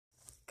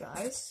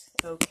Guys,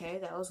 okay,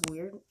 that was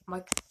weird.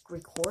 My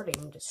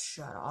recording just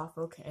shut off.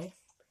 Okay,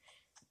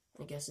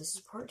 I guess this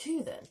is part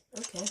 2 then.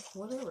 Okay,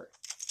 whatever.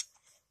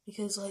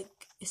 Because,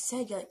 like, it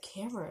said, like,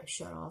 camera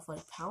shut off,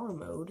 like, power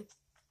mode.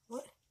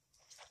 What?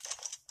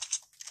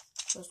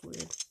 That's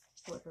weird.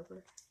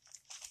 Whatever.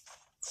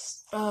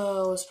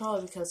 Oh, it's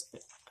probably because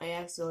I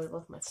accidentally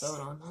left my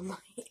phone on.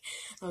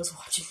 I was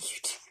watching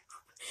YouTube.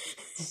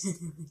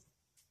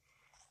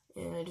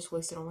 And I just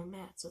wasted all my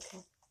mats,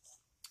 okay.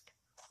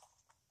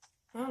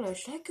 I don't know,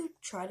 should I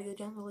try to go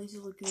down the Lazy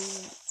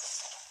Lagoon?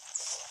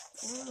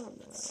 I don't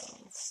know.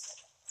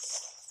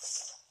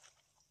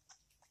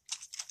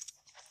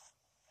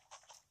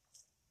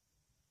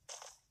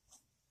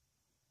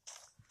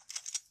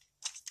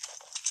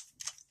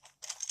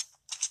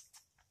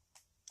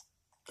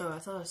 Oh, I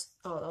thought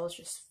that was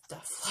just,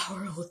 that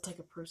flower looked like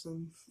a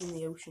person in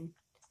the ocean.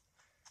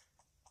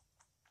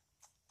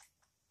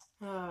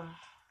 I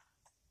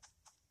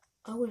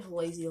wish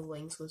Lazy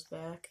Links was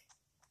back.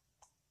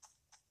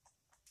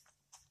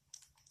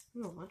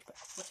 Oh, lunch bag.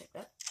 I'll take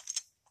that.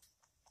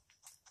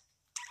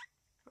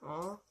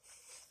 Aw.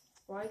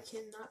 Why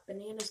cannot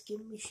bananas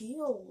give me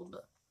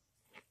shield?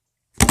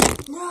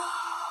 No!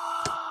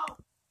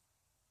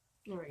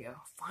 There we go.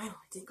 Finally,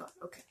 thank God.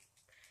 Okay.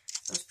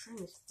 I was trying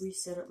to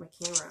reset up my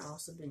camera. I've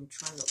also been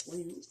trying to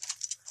loot.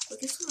 But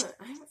guess what?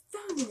 I haven't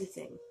found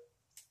anything.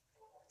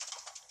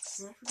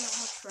 And I forgot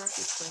how trash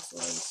this place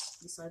was,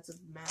 besides the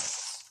map.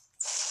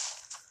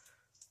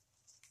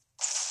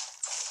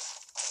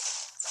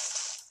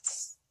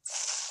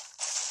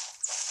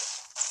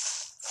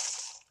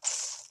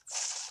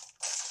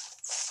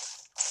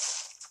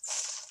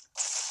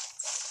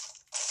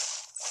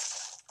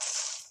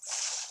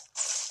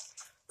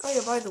 Oh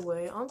yeah, by the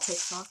way, on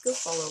TikTok, go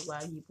follow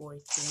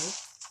LaggyBoy2.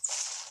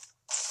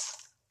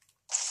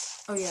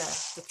 Oh yeah,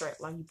 that's right,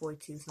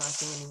 LaggyBoy2 is not a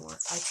thing anymore.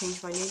 I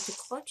changed my name to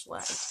Clutch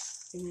Lag.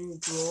 You mean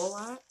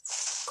Drool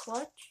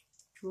Clutch?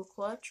 Drool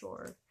Clutch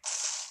or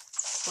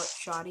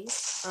Clutch Shotty.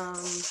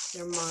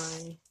 They're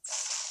my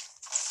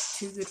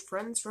 2 good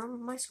friends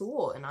from my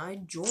school, and I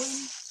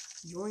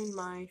joined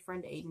my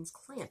friend Aiden's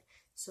clan.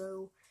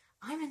 So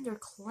I'm in their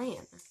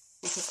clan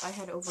because I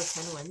had over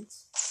 10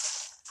 wins.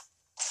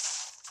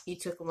 He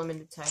took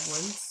limited time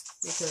wins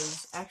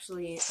because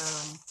actually,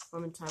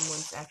 limited time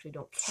wins actually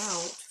don't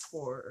count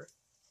for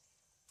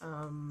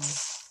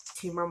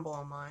Team Rumble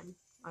on mine.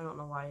 I don't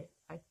know why.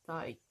 I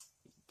thought it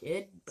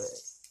did, but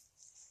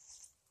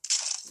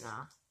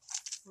nah.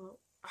 Well,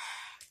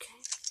 okay.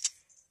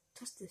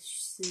 Tough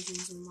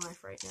decisions in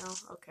life right now.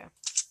 Okay.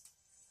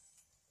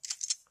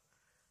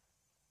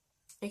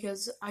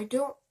 Because I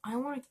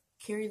want to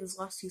carry those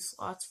last 2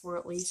 slots for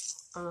at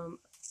least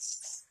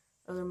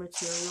other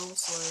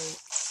materials like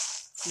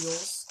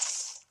heals.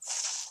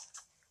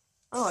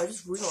 Oh, I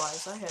just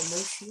realized I had no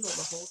shield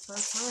the whole entire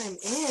time,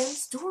 and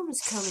Storm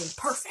is coming.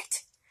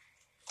 Perfect.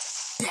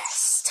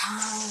 Best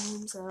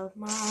times of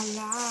my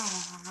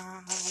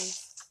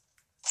life.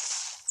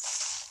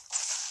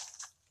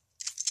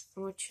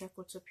 I'm gonna check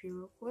what's up here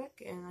real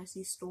quick, and I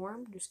see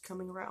Storm just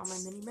coming around on my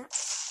mini map.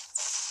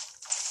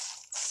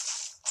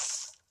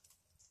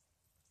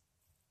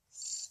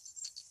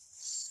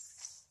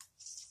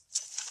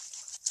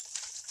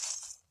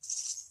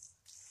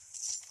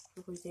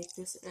 Quickly take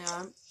this, and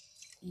I'm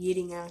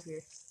yeeting out of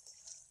here.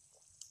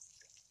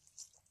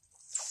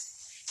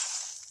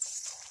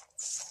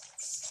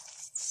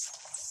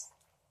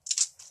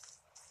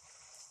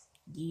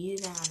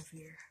 Yeet out of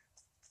here.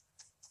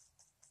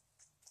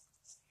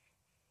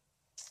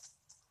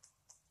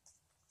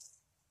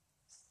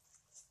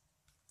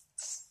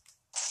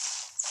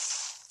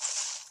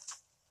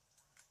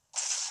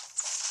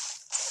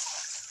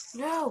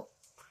 No!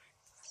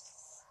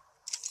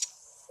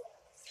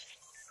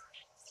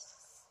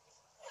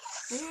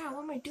 Yeah,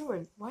 what am I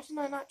doing? Why didn't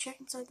I not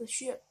check inside the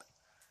ship?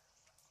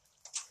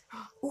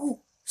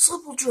 Ooh,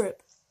 Snipple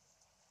Drip!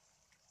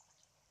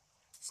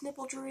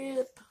 Snipple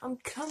Drip! I'm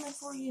coming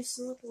for you,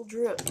 Snipple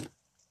Drip!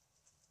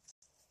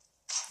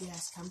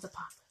 Yes, come to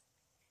Papa.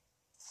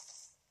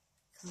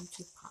 Come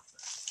to Papa.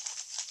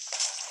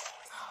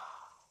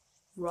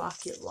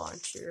 Rocket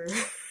launcher.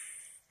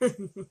 Oh,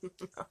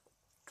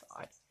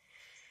 God.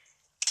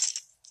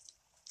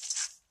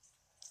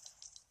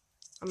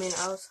 I mean,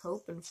 I was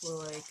hoping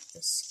for, like,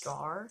 a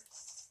Scar.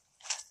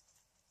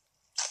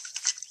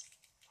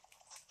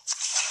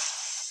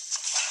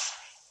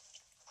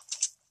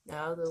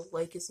 Now the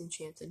lake is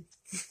enchanted.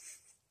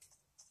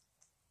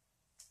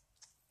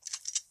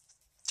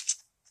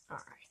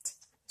 Alright.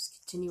 Let's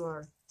continue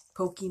our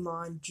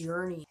Pokemon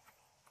journey.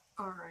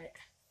 Alright.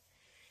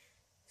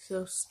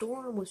 So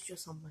Storm was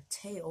just on my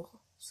tail,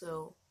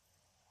 so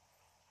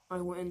I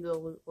went into the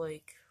Loot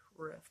Lake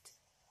Rift.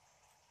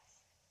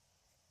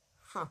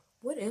 Huh.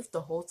 What if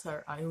the whole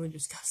entire island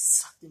just got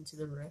sucked into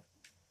the rift?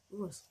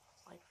 Ooh, it's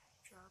a light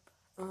drop.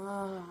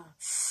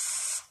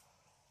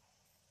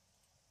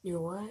 You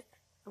know what?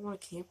 I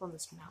want to camp on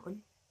this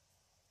mountain.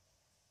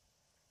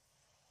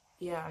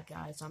 Yeah,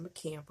 guys, I'm a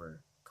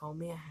camper. Call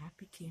me a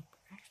happy camper,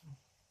 actually.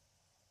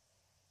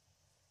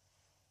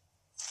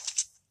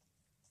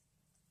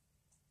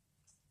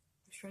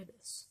 try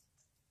this.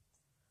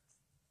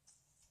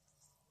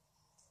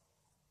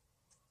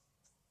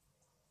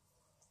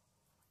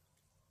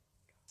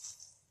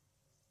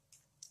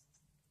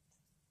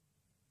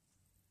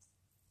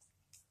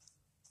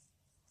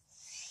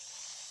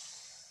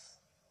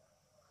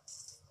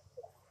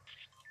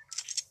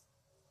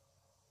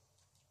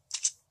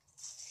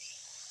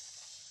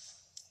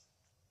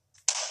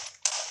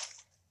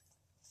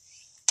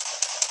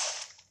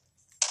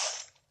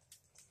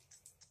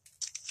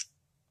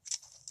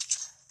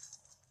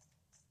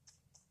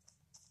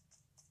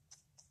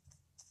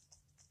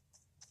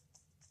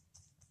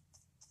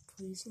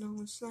 Please no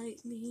one snipe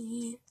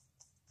me.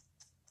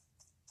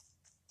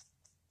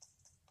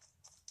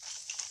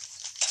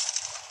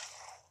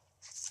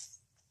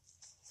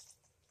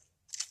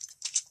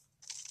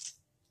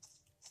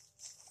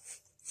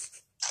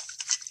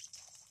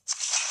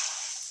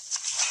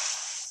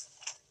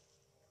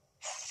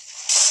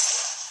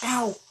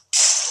 Ow!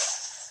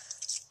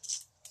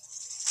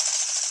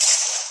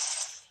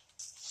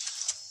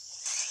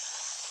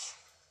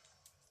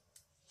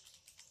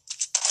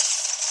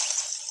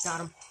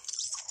 Got him.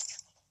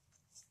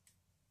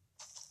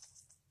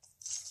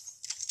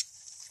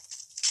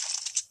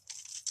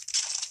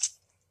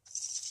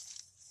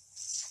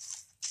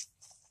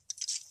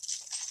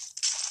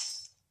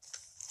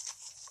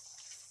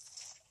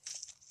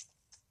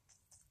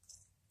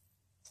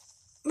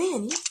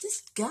 Man,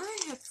 this guy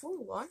had 4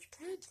 launch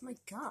pads? My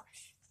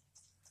gosh.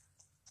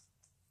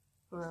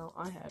 Well,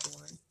 I had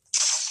one.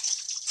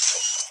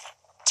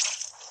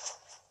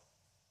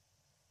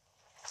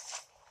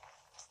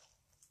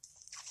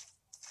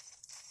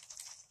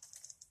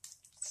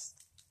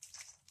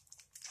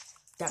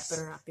 That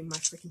better not be my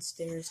freaking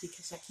stairs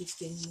because that keeps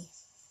getting me.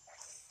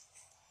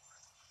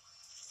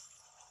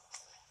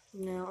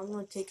 Now I'm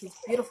gonna take his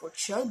beautiful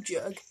chug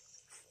jug.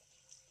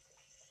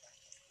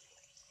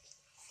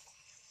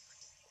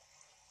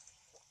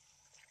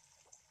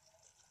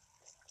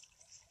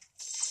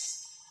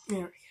 There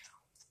we go.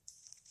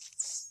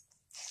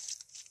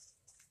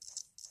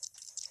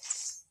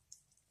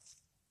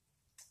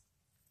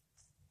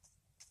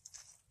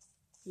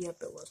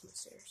 Yep, it was my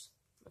stairs.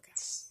 Okay.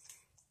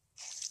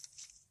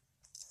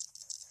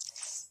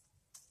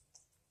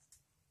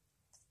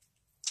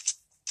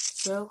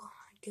 So,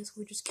 I guess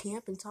we just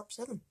camp in top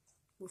 7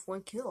 with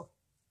 1 kill.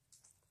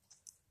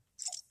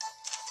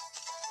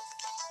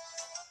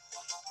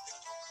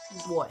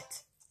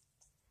 What?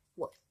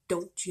 What?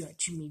 Don't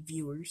judge me,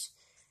 viewers.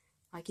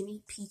 I can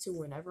eat pizza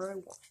whenever I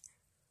want.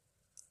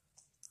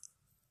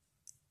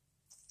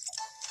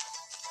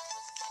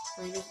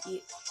 Can I just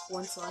eat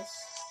 1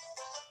 slice?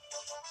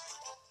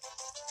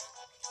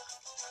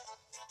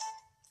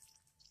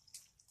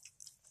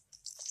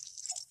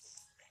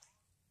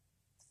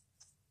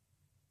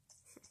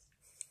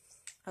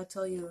 I'll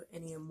tell you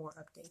any more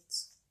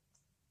updates.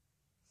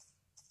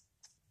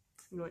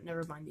 You know what?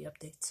 Never mind the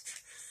updates.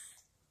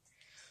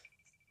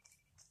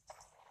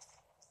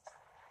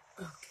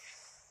 Okay.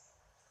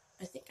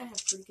 I think I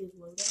have pretty good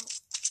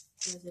loadout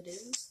as it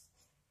is.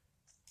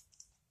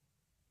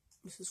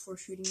 This is for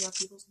shooting down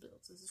people's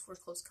builds. This is for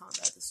close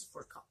combat. This is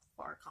for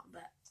far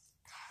combat.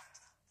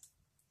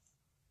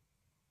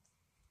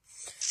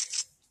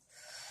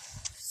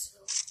 So,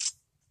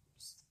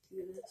 let's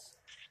do this.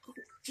 Oh,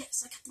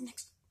 yes, I got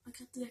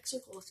the next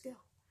circle. Let's go.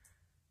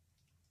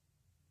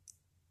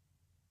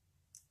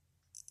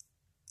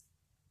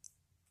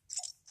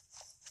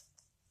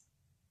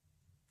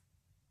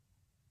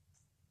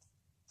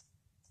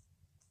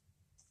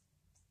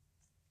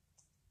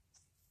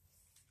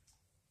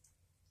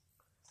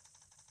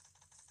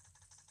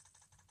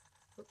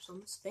 Oops,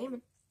 I'm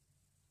spamming.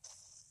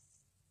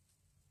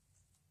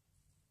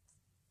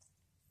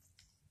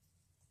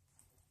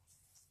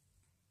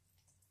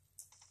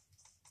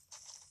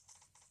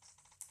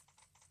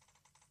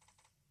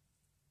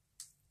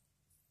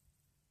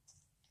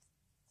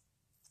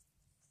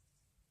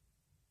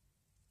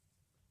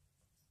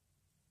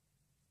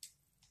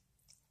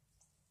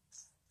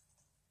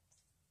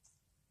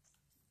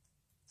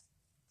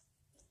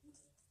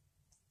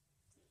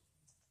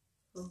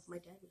 Oh, my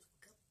dad was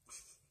woke up.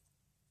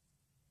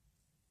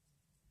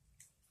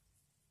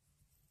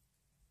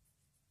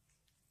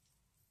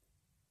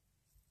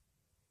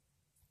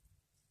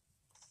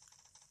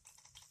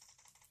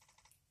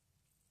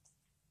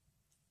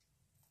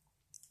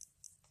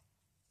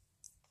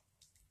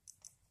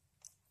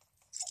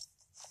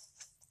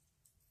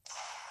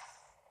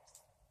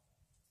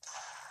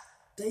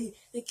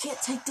 They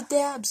can't take the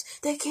dabs.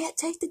 They can't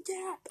take the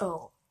dab.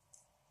 Oh.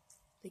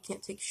 They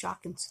can't take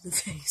shotguns to the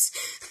face.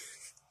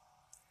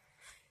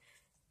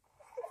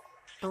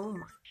 Oh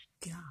my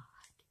god.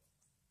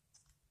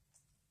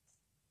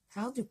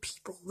 How do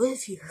people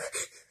live here?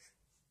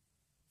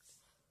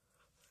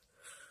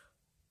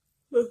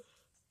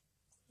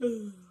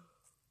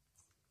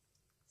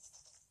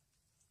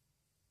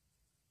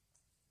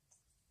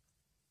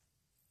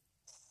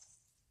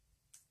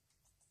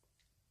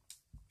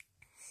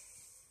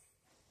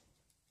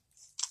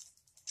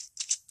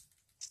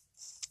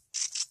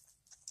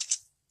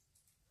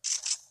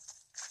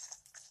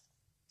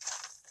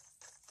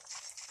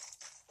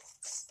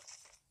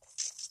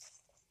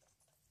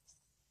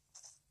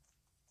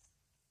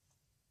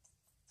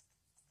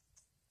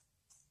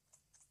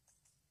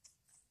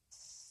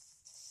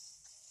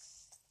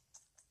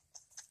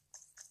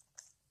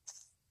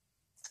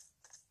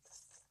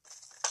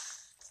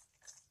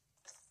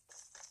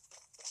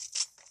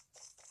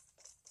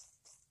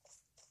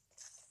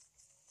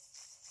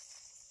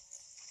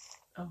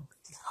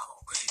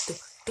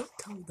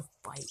 tell me the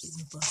fight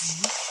is above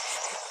me.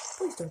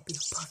 Please don't be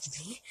above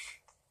me.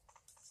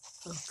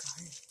 Oh,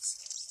 guys.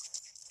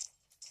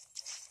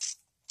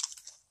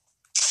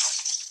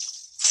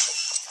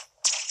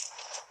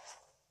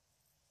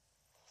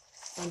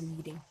 I'm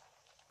eating.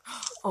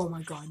 Oh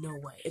my god, no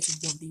way. It's a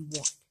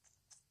 1v1.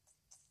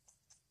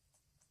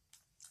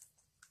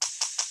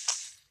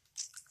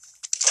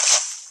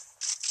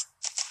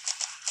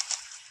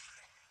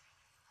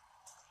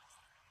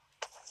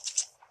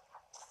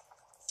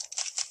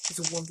 It's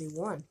a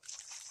 1v1.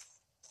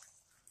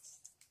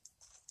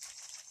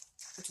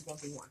 It's a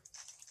 1v1.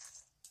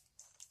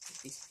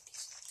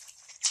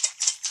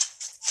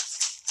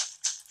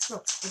 No,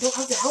 I don't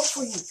have the help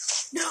for you.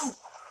 No!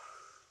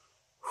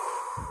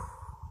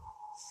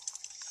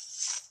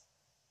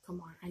 Come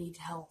on, I need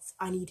health.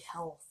 I need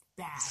health.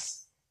 Bad.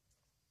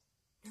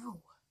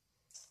 No.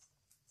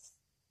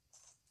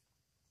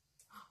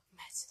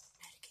 Meds.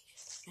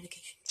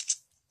 Medication.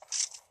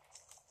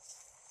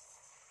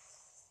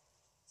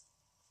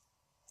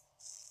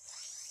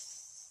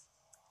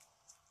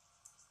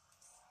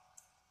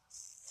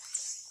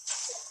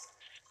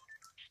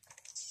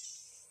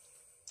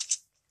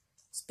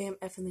 Spam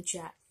F in the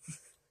chat.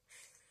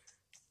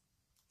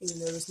 Even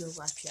though there's no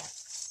live chat.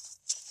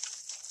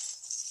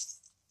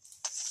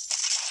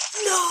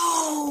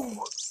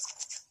 No!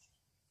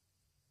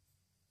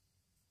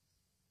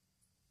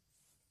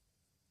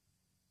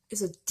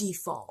 It's a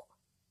default.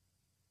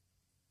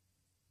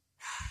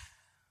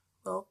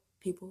 Well,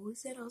 people who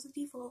said I was a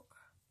default.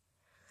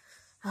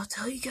 I'll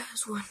tell you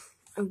guys when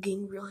I'm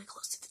getting really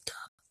close to the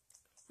top.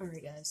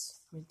 Alright guys,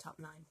 I'm in top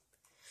 9.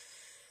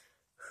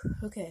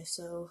 Okay,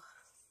 so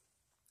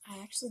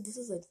this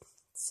is a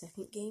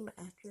second game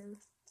after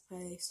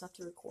I stopped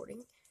the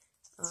recording.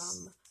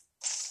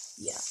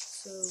 Yeah,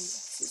 so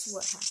this is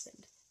what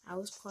happened. I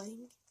was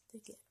playing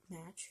the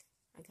match.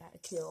 I got a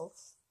kill.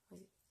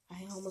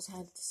 I almost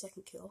had the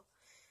second kill.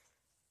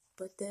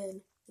 But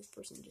then this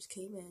person just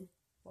came in and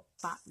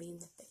bopped me in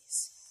the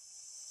face.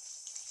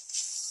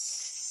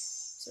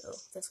 So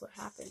that's what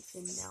happened,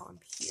 and now I'm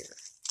here.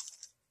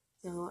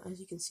 Now, as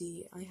you can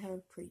see, I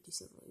have pretty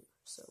decent loot.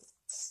 So,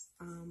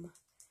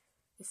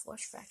 if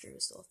Flush Factory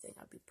was still a thing,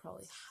 I'd be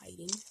probably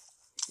hiding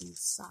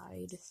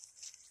inside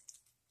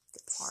the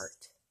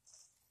part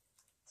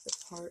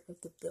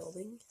of the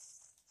building.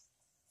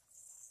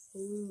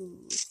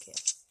 Ooh, okay.